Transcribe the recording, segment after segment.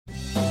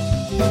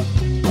Hello,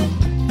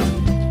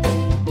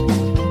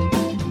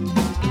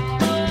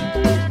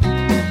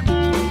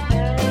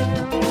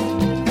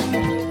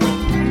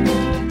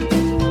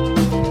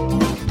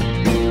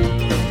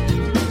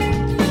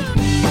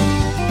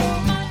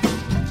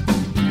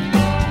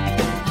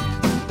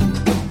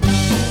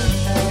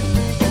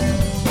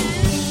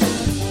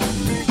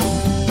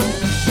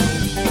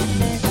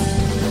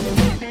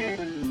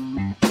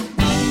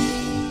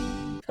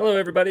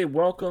 everybody.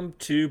 Welcome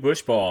to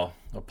Bushball,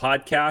 a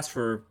podcast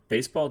for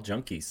baseball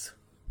junkies.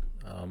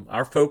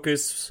 Our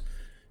focus,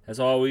 as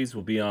always,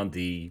 will be on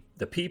the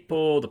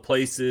people, the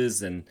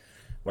places, and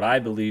what I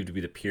believe to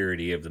be the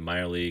purity of the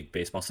minor league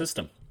baseball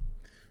system.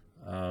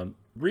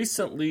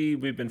 Recently,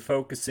 we've been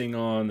focusing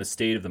on the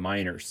state of the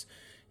minors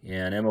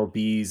and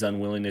MLB's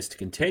unwillingness to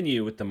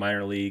continue with the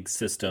minor league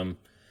system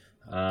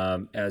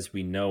as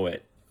we know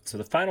it. So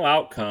the final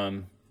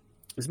outcome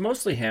is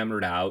mostly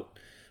hammered out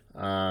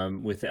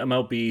with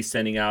MLB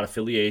sending out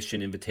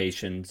affiliation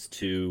invitations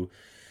to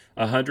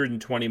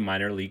 120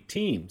 minor league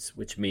teams,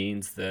 which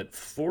means that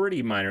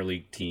 40 minor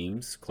league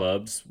teams,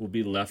 clubs, will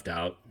be left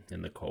out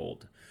in the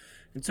cold.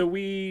 And so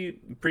we,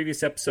 in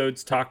previous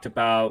episodes, talked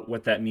about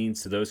what that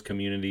means to those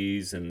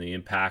communities and the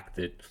impact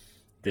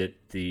that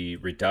the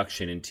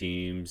reduction in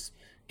teams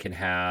can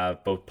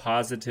have both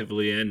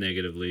positively and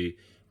negatively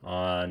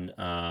on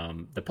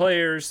the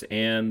players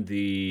and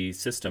the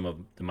system of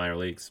the minor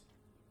leagues.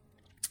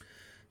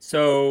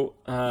 So,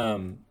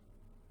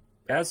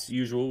 as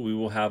usual, we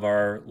will have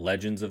our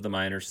Legends of the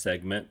Minors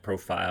segment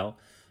profile,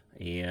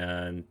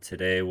 and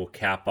today we'll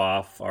cap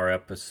off our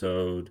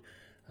episode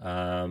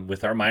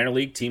with our minor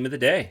league team of the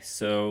day.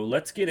 So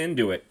let's get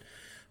into it.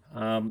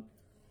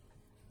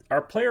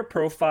 Our player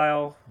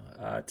profile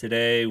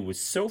today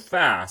was so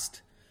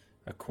fast,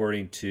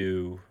 according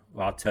to,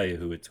 well, I'll tell you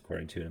who it's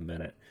according to in a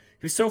minute.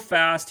 He was so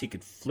fast he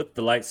could flip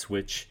the light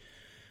switch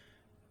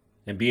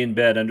and be in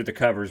bed under the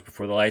covers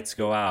before the lights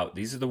go out.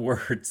 These are the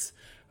words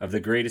of the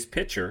greatest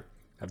pitcher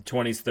of the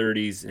 20s,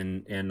 30s,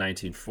 and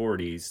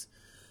 1940s.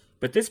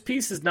 But this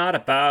piece is not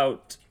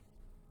about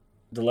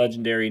the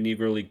legendary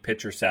Negro League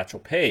pitcher Satchel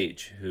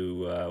Paige, who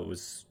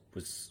was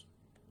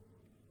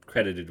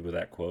credited with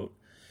that quote.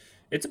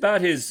 It's about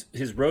his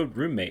road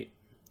roommate.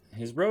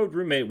 His road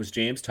roommate was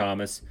James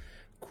Thomas,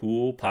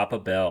 Cool Papa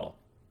Bell,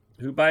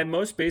 who by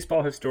most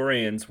baseball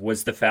historians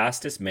was the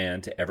fastest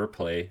man to ever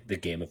play the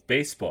game of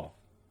baseball.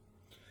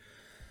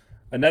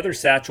 Another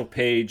Satchel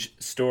Paige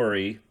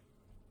story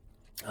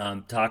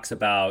talks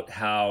about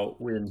how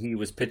when he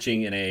was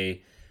pitching in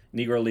a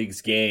Negro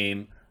Leagues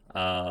game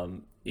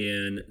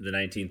in the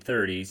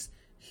 1930s,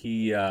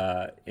 he,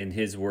 in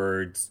his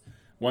words,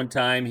 one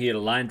time he had a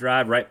line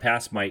drive right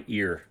past my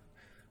ear.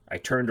 I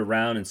turned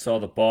around and saw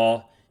the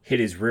ball hit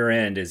his rear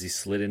end as he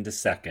slid into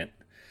second.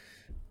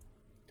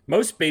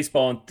 Most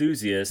baseball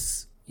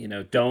enthusiasts,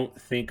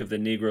 don't think of the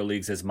Negro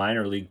Leagues as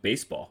minor league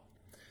baseball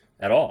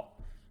at all.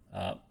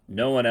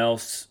 No one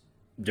else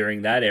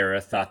during that era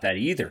thought that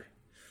either,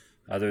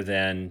 other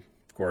than,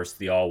 of course,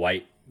 the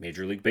all-white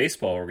Major League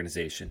Baseball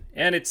organization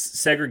and its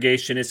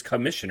segregationist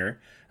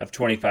commissioner of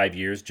 25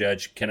 years,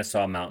 Judge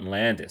Kennesaw Mountain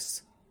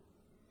Landis.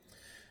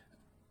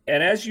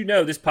 And as you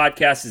know, this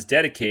podcast is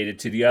dedicated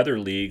to the other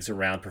leagues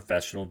around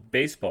professional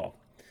baseball.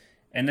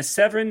 And the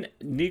 7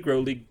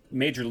 Negro League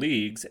major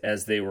leagues,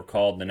 as they were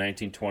called in the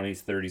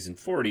 1920s, 30s, and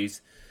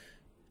 40s,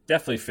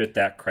 definitely fit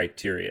that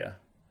criteria.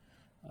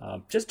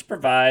 Just to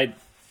provide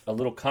a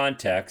little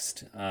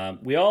context,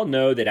 we all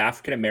know that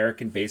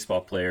African-American baseball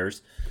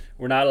players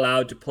were not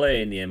allowed to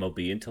play in the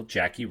MLB until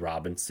Jackie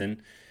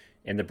Robinson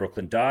and the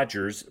Brooklyn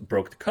Dodgers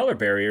broke the color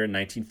barrier in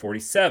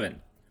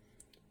 1947.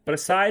 But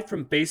aside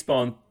from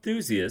baseball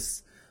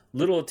enthusiasts,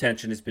 little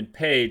attention has been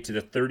paid to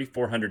the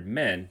 3,400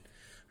 men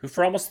who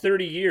for almost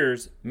 30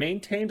 years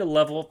maintained a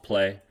level of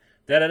play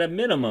that at a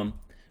minimum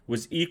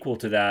was equal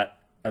to that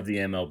of the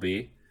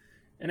MLB,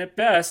 and at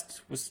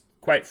best was,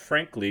 quite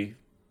frankly,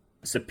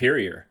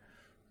 superior.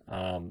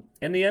 And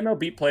the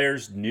MLB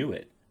players knew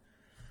it.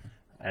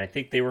 And I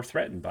think they were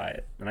threatened by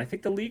it. And I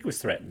think the league was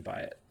threatened by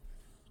it.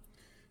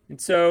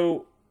 And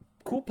so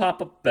Cool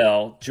Papa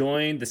Bell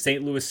joined the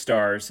St. Louis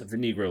Stars of the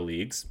Negro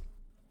Leagues,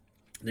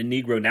 the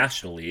Negro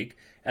National League,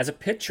 as a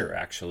pitcher,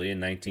 actually, in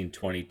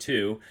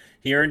 1922.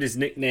 He earned his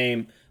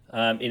nickname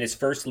in his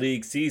first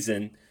league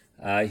season.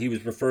 He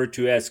was referred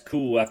to as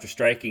Cool after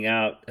striking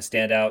out a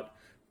standout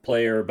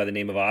player by the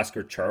name of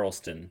Oscar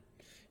Charleston,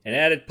 and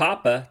added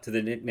Papa to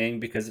the nickname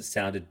because it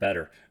sounded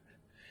better.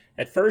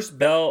 At first,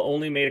 Bell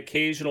only made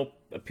occasional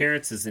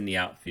appearances in the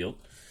outfield.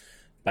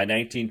 By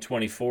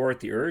 1924, at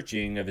the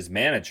urging of his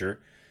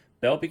manager,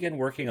 Bell began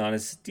working on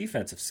his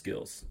defensive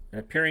skills and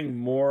appearing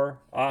more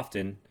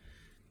often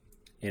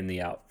in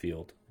the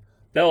outfield.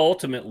 Bell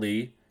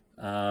ultimately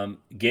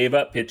gave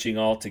up pitching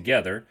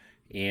altogether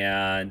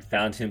and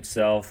found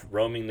himself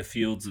roaming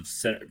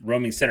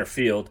center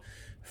field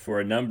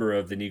for a number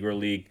of the Negro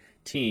League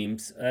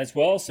teams, as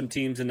well as some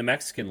teams in the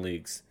Mexican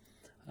leagues.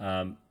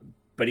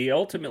 But he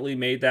ultimately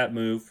made that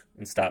move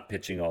and stopped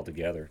pitching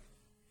altogether.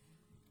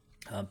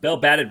 Bell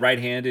batted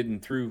right-handed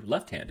and threw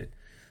left-handed.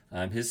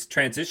 His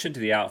transition to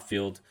the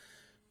outfield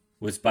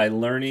was by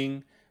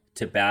learning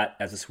to bat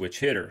as a switch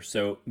hitter.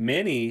 So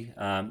many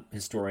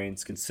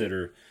historians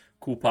consider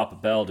Cool Papa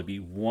Bell to be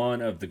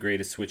one of the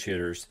greatest switch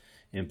hitters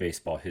in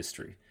baseball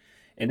history.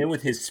 And then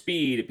with his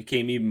speed, it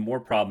became even more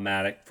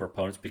problematic for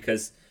opponents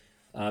because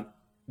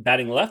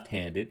batting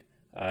left-handed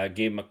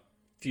gave him a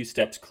few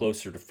steps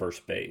closer to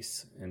first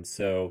base. And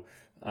so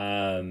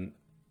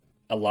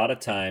a lot of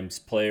times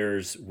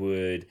players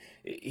would,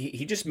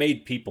 he just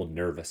made people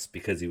nervous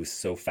because he was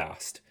so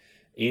fast.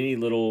 Any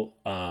little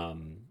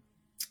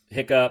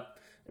hiccup,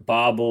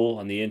 bobble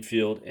on the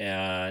infield,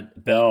 and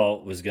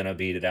Bell was going to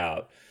beat it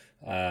out.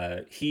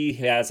 He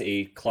has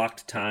a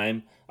clocked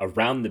time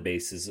around the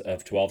bases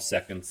of 12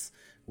 seconds,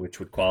 which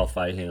would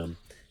qualify him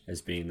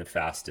as being the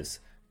fastest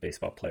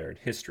baseball player in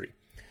history.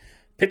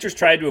 Pitchers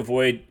tried to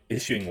avoid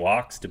issuing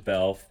walks to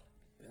Bell,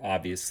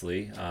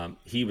 obviously.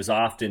 He was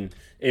often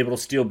able to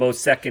steal both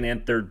second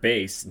and third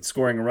base and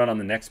scoring a run on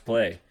the next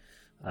play.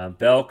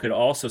 Bell could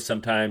also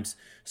sometimes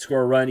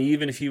score a run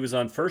even if he was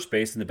on first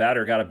base and the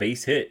batter got a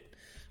base hit.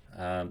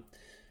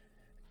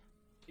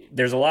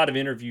 There's a lot of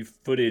interview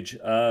footage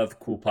of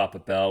Cool Papa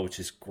Bell, which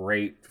is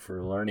great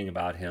for learning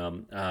about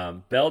him.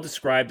 Bell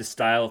described a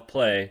style of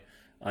play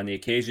on the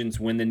occasions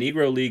when the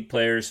Negro League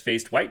players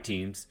faced white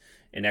teams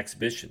in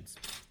exhibitions.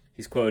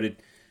 He's quoted,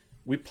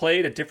 "We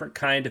played a different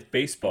kind of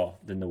baseball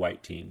than the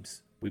white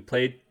teams. We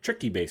played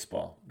tricky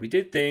baseball. We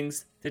did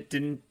things that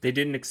they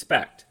didn't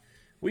expect.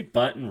 We'd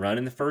bunt and run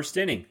in the first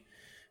inning.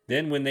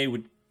 Then when they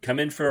would come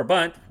in for a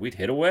bunt, we'd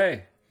hit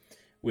away.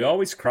 We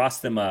always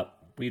crossed them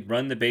up. We'd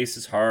run the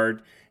bases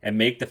hard and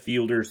make the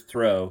fielders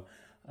throw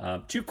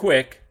too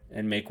quick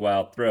and make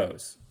wild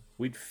throws.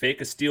 We'd fake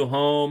a steal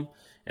home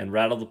and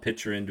rattle the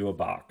pitcher into a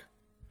balk."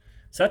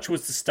 Such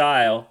was the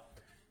style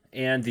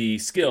and the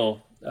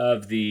skill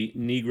of the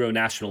Negro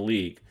National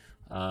League.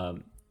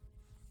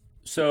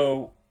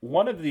 So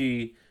one of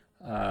the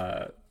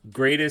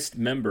greatest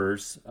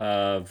members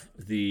of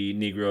the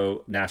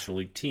Negro National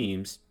League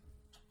teams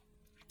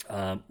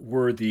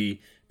were the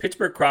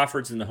Pittsburgh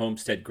Crawfords and the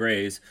Homestead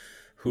Grays,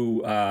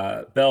 who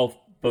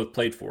Bell both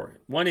played for.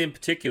 One in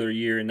particular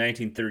year in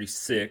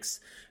 1936,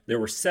 there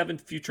were 7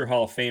 future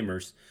Hall of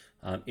Famers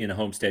in a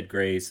Homestead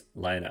Grays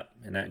lineup.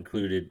 And that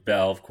included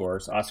Bell, of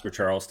course, Oscar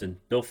Charleston,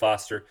 Bill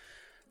Foster,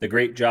 the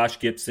great Josh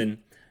Gibson,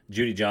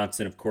 Judy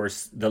Johnson, of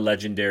course, the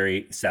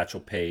legendary Satchel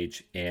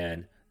Paige,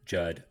 and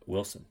Judd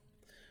Wilson.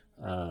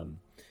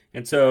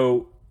 And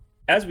so,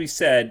 as we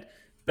said,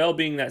 Bell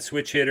being that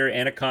switch hitter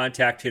and a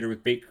contact hitter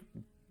with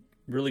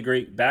really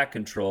great bat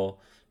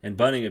control and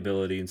bunting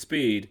ability and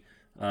speed,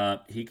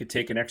 he could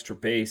take an extra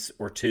base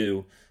or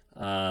two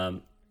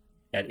at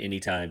any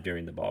time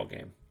during the ball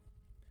game.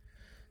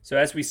 So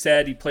as we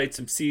said, he played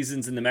some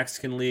seasons in the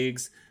Mexican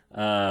leagues.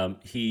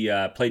 He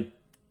played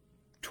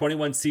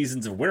 21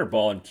 seasons of winter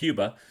ball in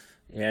Cuba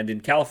and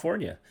in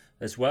California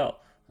as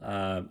well.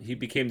 He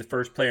became the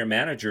first player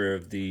manager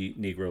of the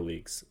Negro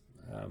Leagues.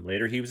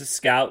 Later, he was a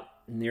scout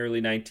in the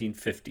early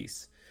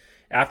 1950s.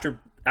 After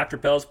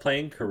Bell's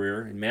playing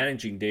career and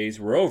managing days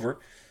were over,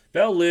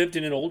 Bell lived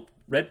in an old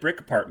red brick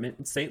apartment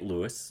in St.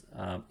 Louis.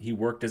 He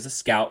worked as a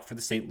scout for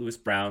the St. Louis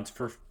Browns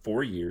for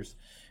 4 years,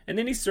 and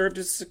then he served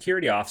as a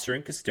security officer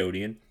and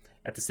custodian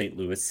at the St.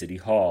 Louis City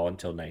Hall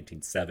until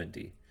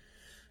 1970.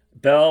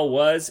 Bell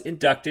was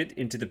inducted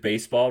into the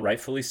baseball,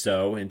 rightfully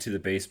so, into the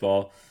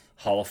Baseball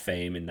Hall of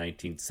Fame in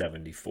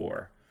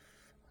 1974.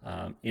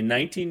 In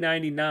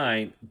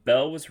 1999,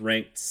 Bell was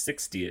ranked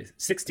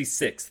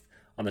 66th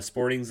on the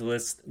Sporting's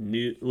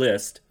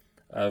list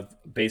of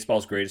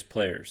baseball's greatest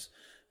players.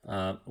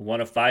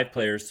 One of 5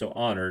 players so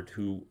honored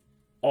who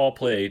all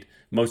played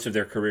most of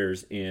their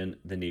careers in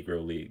the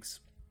Negro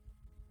Leagues.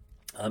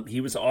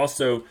 He was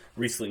also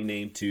recently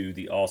named to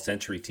the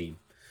All-Century team.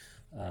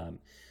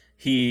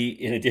 He,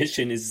 in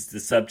addition, is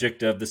the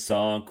subject of the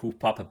song Cool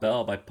Papa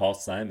Bell by Paul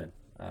Simon,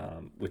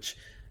 which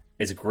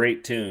is a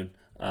great tune.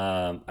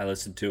 I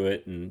listened to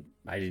it and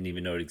I didn't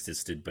even know it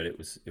existed, but it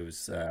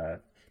was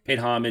paid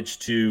homage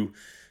to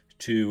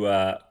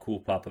Cool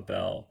Papa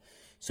Bell.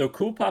 So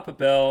Cool Papa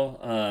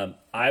Bell,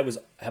 I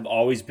have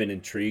always been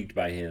intrigued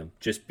by him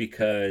just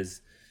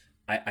because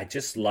I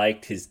just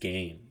liked his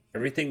game.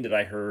 Everything that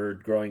I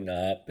heard growing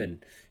up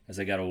and as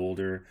I got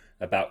older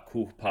about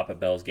Cool Papa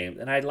Bell's game,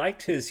 and I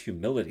liked his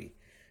humility.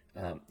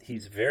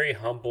 He's a very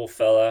humble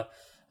fella.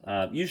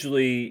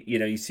 Usually,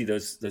 you see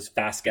those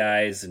fast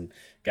guys and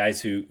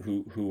guys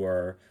who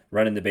are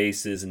running the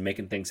bases and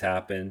making things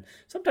happen.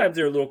 Sometimes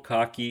they're a little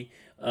cocky.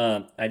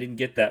 I didn't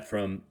get that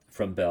from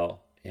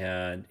Bell,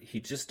 and he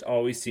just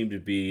always seemed to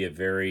be a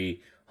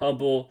very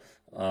humble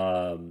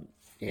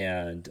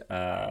and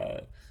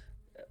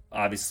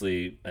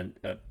obviously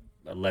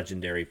a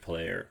legendary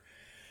player.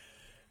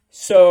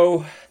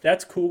 So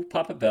that's Cool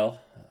Papa Bell.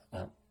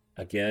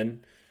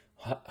 Again,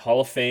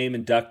 Hall of Fame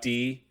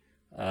inductee,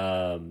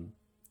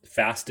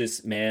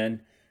 fastest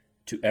man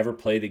to ever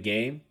play the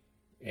game,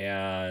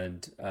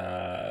 and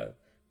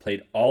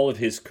played all of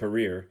his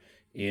career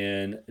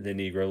in the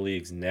Negro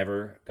Leagues.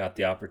 Never got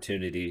the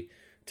opportunity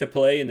to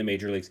play in the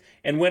major leagues.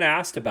 And when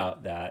asked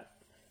about that,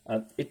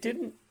 it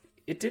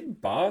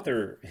didn't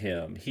bother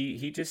him.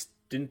 He just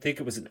didn't think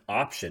it was an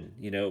option.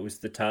 It was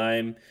the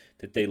time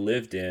that they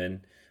lived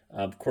in.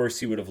 Of course,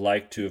 he would have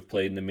liked to have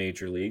played in the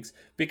major leagues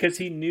because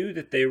he knew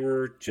that they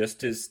were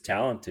just as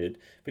talented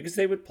because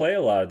they would play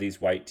a lot of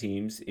these white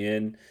teams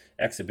in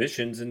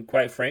exhibitions, and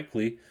quite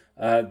frankly,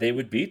 they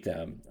would beat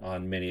them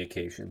on many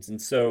occasions.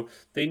 And so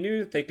they knew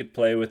that they could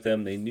play with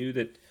them. They knew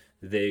that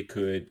they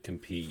could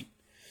compete.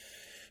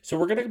 So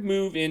we're going to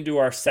move into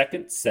our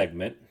second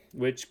segment,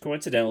 which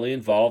coincidentally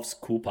involves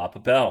Cool Papa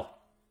Bell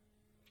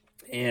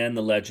and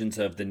the legends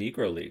of the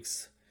Negro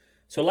Leagues.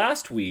 So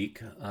last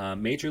week,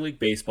 Major League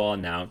Baseball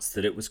announced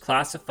that it was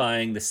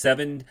classifying the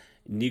 7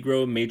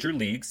 Negro major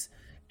leagues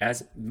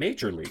as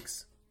major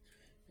leagues.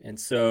 And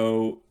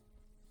so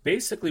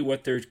basically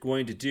what they're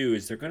going to do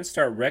is they're going to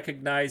start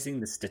recognizing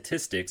the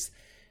statistics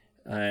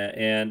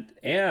and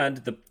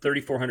the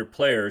 3,400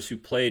 players who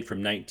played from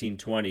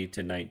 1920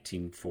 to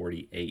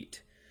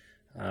 1948.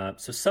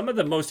 So some of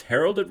the most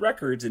heralded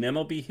records in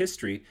MLB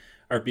history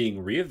are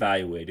being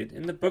reevaluated,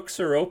 and the books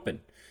are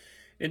open.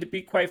 And to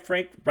be quite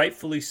frank,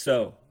 rightfully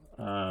so.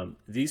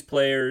 These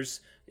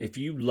players, if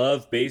you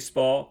love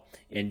baseball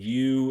and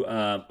you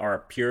are a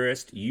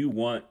purist, you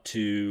want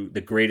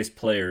the greatest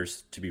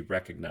players to be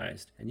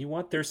recognized, and you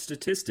want their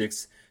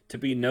statistics to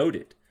be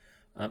noted.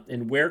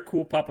 And where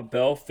Cool Papa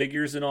Bell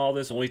figures in all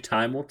this, only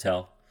time will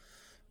tell.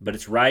 But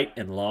it's right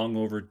and long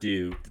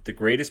overdue that the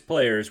greatest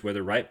players,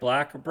 whether white,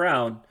 black, or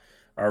brown,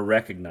 are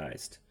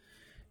recognized.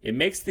 It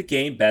makes the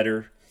game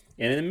better,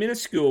 and in a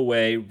minuscule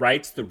way,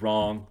 rights the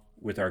wrong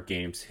with our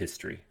game's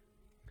history.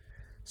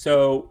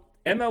 So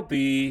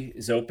MLB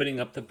is opening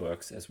up the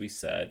books, as we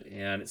said,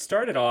 and it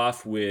started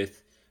off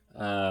with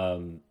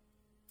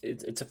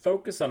it's a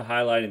focus on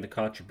highlighting the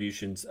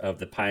contributions of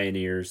the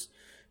pioneers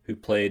who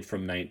played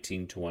from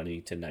 1920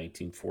 to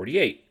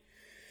 1948.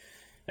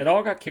 It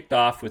all got kicked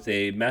off with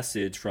a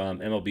message from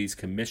MLB's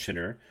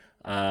commissioner,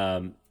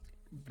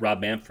 Rob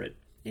Manfred.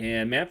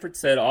 And Manfred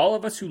said, "All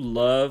of us who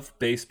love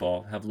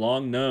baseball have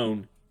long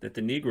known that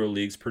the Negro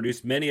Leagues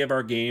produced many of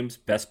our game's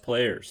best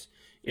players,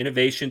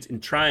 innovations,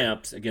 and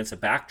triumphs against a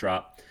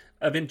backdrop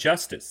of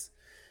injustice."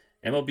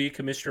 MLB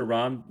Commissioner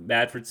Ron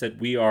Manfred said,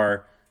 "We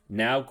are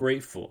now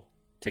grateful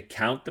to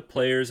count the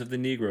players of the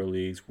Negro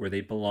Leagues where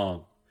they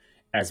belong,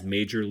 as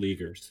major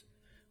leaguers,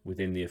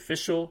 within the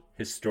official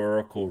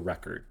historical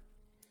record."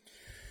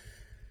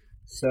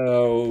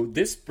 So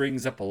this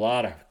brings up a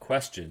lot of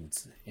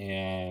questions,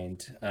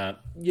 and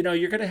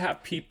you're going to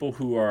have people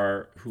who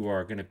are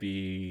going to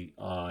be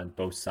on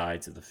both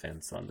sides of the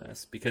fence on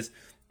this, because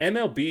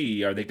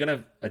MLB, are they going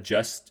to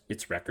adjust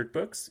its record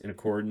books in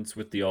accordance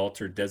with the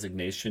altered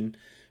designation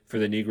for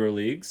the Negro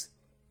Leagues?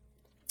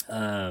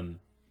 I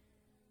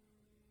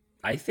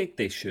think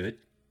they should.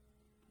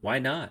 Why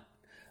not?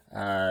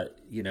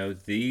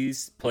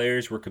 These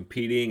players were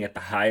competing at the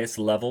highest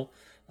level.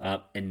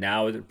 And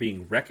now they're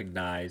being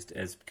recognized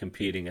as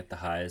competing at the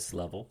highest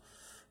level.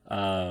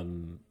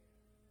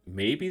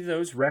 Maybe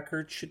those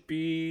records should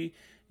be,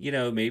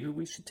 maybe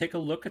we should take a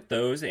look at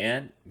those,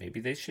 and maybe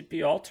they should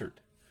be altered.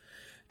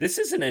 This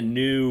isn't a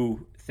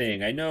new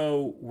thing. I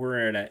know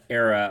we're in an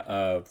era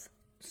of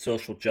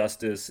social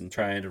justice and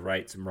trying to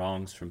right some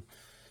wrongs from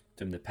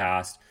the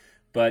past.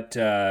 But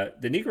the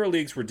Negro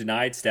Leagues were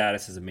denied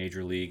status as a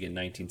major league in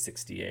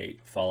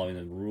 1968 following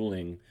the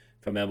ruling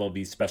from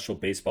MLB's Special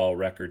Baseball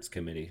Records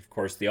Committee. Of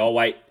course, the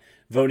all-white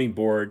voting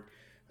board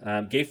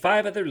gave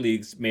 5 other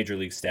leagues major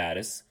league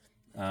status,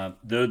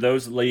 though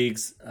those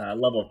leagues'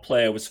 level of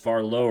play was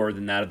far lower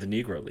than that of the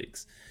Negro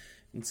Leagues.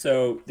 And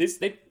so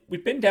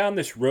we've been down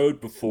this road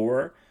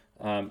before,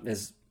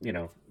 as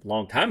a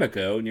long time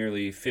ago,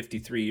 nearly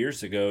 53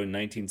 years ago in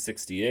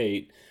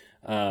 1968.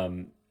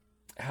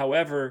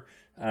 However,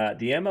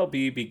 the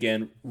MLB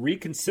began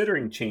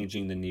reconsidering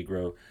changing the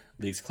Negro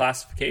Leagues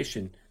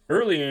classification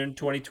earlier in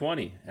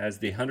 2020, as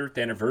the 100th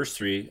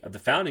anniversary of the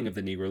founding of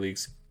the Negro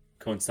Leagues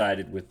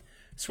coincided with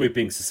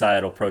sweeping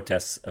societal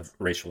protests of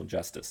racial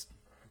injustice.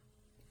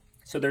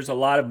 So there's a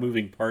lot of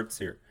moving parts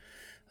here.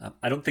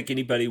 I don't think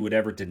anybody would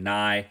ever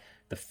deny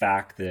the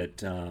fact that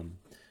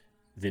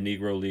the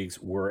Negro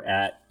Leagues were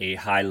at a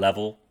high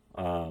level,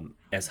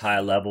 as high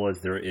a level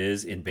as there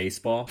is in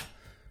baseball.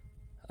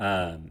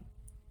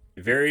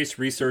 Various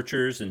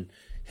researchers and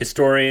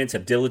historians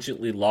have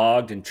diligently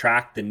logged and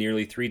tracked the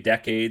nearly 3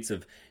 decades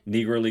of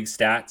Negro League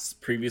stats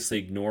previously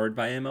ignored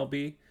by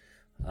MLB.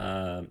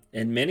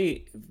 And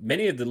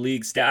many of the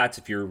league stats,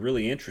 if you're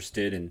really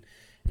interested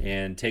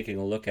in taking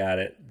a look at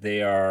it,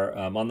 they are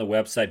on the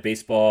website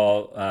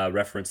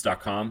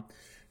baseballreference.com.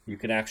 You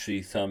can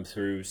actually thumb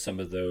through some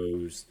of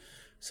those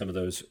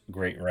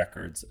great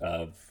records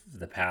of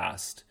the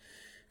past.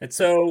 And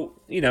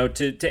so,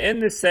 to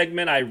end this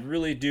segment, I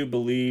really do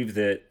believe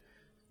that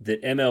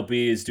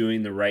MLB is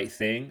doing the right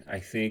thing. I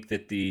think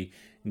that the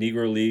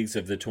Negro Leagues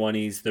of the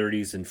 20s,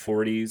 30s, and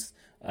 40s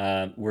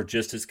were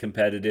just as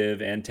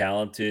competitive and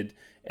talented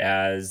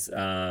as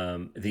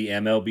the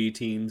MLB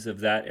teams of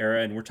that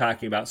era. And we're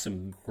talking about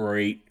some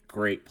great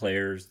great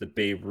players, the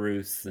Babe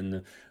Ruths and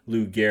the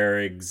Lou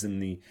Gehrigs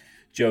and the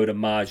Joe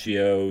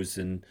DiMaggios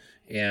and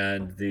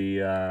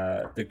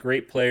the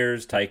great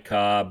players, Ty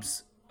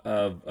Cobbs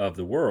of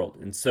the world.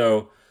 And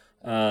so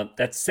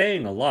that's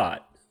saying a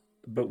lot.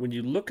 But when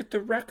you look at the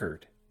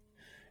record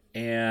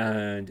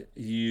and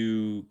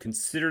you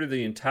consider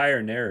the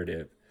entire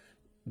narrative,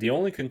 the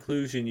only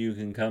conclusion you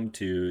can come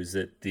to is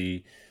that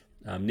the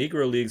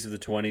Negro Leagues of the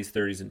 20s,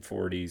 30s, and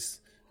 40s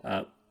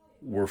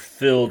were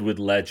filled with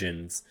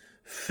legends,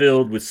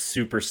 filled with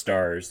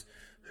superstars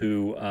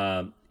who,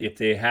 if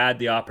they had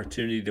the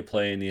opportunity to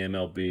play in the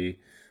MLB,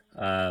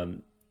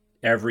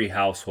 every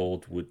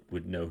household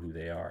would know who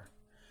they are.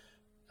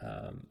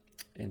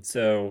 And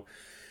so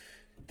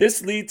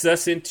this leads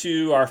us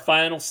into our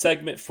final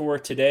segment for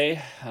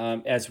today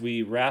as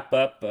we wrap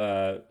up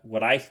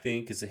what I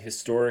think is a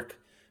historic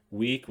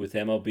week with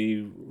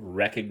MLB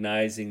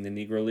recognizing the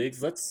Negro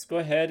Leagues. Let's go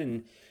ahead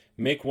and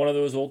make one of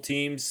those old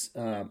teams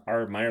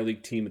our minor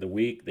league team of the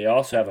week. They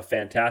also have a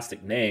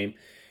fantastic name,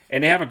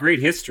 and they have a great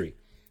history.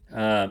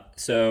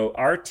 So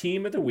our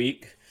team of the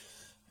week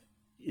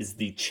is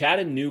the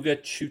Chattanooga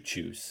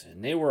Choo-Choos,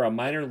 and they were a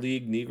minor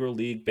league Negro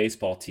League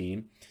baseball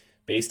team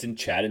based in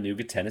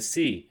Chattanooga,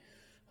 Tennessee.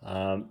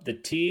 The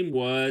team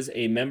was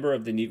a member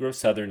of the Negro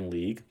Southern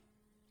League,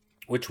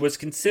 which was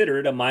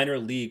considered a minor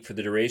league for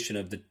the duration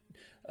of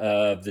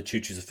the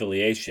Choo-Choos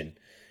affiliation.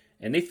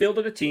 And they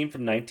fielded a team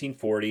from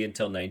 1940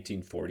 until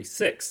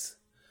 1946.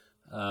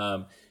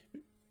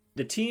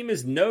 The team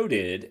is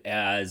noted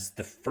as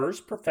the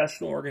first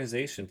professional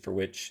organization for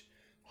which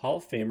Hall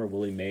of Famer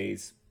Willie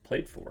Mays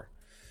played for.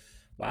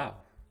 Wow.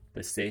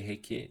 Let's say, hey,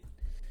 kid.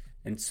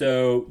 And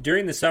so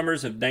during the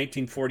summers of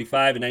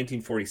 1945 and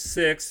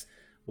 1946,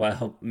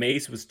 while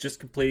Mays was just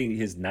completing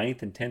his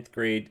 9th and 10th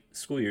grade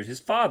school years, his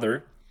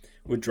father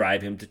would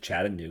drive him to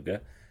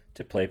Chattanooga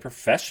to play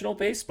professional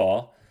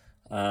baseball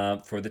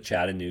for the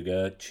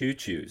Chattanooga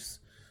Choo-Choos.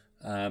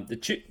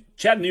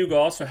 Chattanooga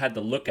also had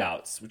the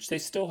Lookouts, which they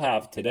still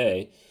have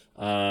today.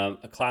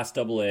 A Class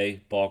AA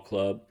ball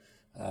club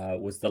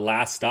was the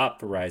last stop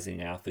for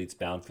rising athletes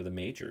bound for the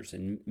majors.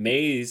 And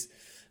Mays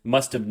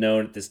must have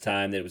known at this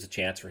time that it was a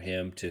chance for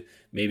him to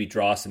maybe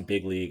draw some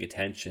big league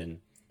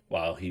attention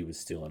while he was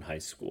still in high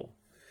school.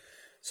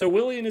 So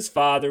Willie and his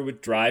father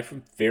would drive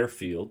from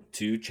Fairfield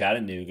to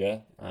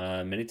Chattanooga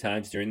many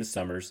times during the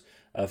summers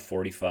of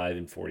 45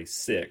 and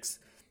 46.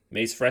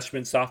 Mays'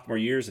 freshman, sophomore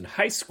years in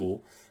high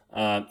school,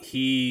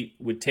 he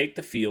would take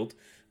the field,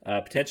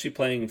 potentially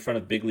playing in front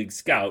of big league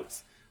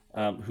scouts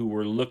who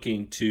were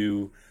looking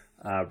to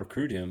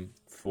recruit him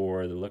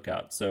for the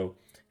Lookout. So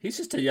he's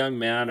just a young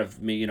man of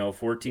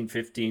 14,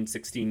 15,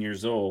 16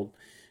 years old,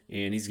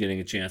 and he's getting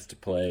a chance to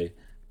play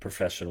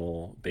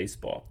professional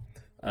baseball.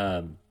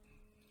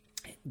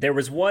 There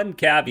was one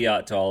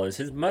caveat to all this.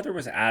 His mother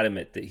was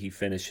adamant that he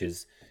finish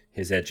his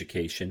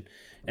education,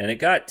 and it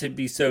got to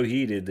be so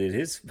heated that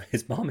his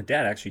mom and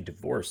dad actually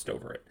divorced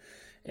over it.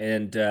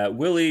 And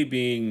Willie,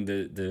 being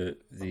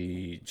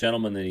the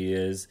gentleman that he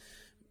is,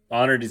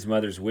 honored his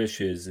mother's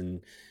wishes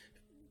and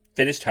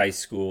finished high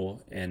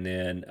school, and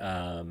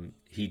then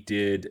he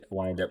did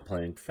wind up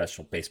playing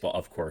professional baseball,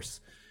 of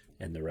course,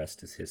 and the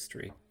rest is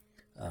history.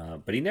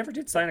 But he never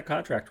did sign a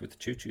contract with the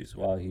Choo-Choos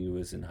while he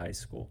was in high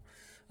school.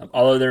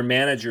 Although their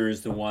manager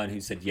is the one who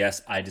said,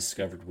 yes, I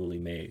discovered Willie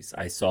Mays.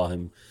 I saw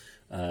him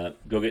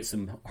go get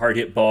some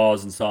hard-hit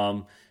balls and saw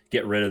him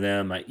get rid of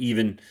them.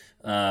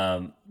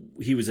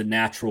 He was a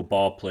natural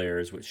ball player,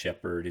 is what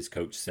Shepard, his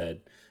coach,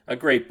 said. A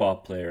great ball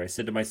player. I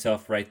said to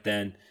myself right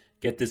then,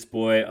 get this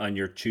boy on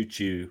your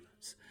Choo-Choos,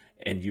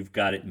 and you've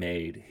got it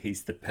made.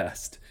 He's the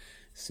best.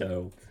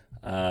 So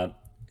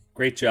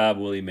great job,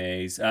 Willie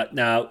Mays.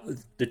 Now,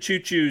 the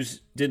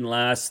Choo-Choos didn't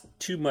last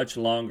too much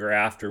longer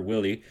after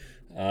Willie.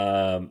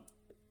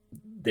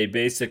 They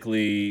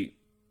basically,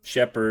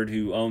 Shepard,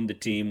 who owned the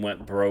team,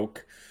 went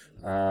broke.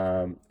 He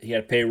had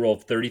a payroll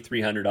of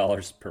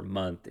 $3,300 per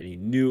month, and he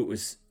knew it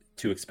was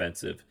too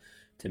expensive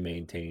to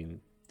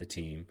maintain the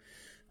team.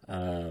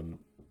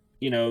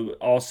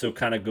 Also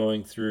kind of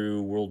going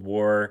through World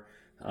War.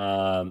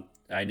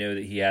 I know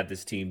that he had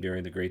this team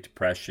during the Great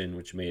Depression,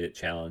 which made it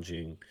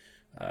challenging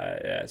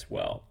as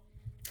well.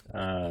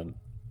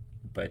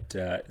 But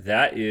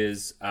that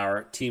is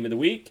our team of the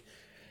week.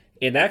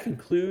 And that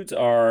concludes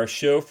our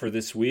show for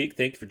this week.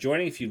 Thank you for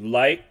joining. If you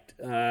liked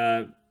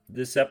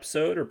this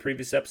episode or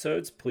previous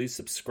episodes, please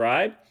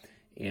subscribe,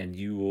 and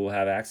you will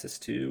have access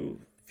to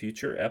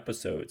future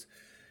episodes.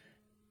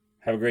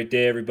 Have a great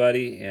day,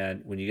 everybody.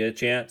 And when you get a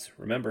chance,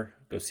 remember,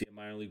 go see a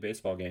minor league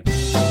baseball game.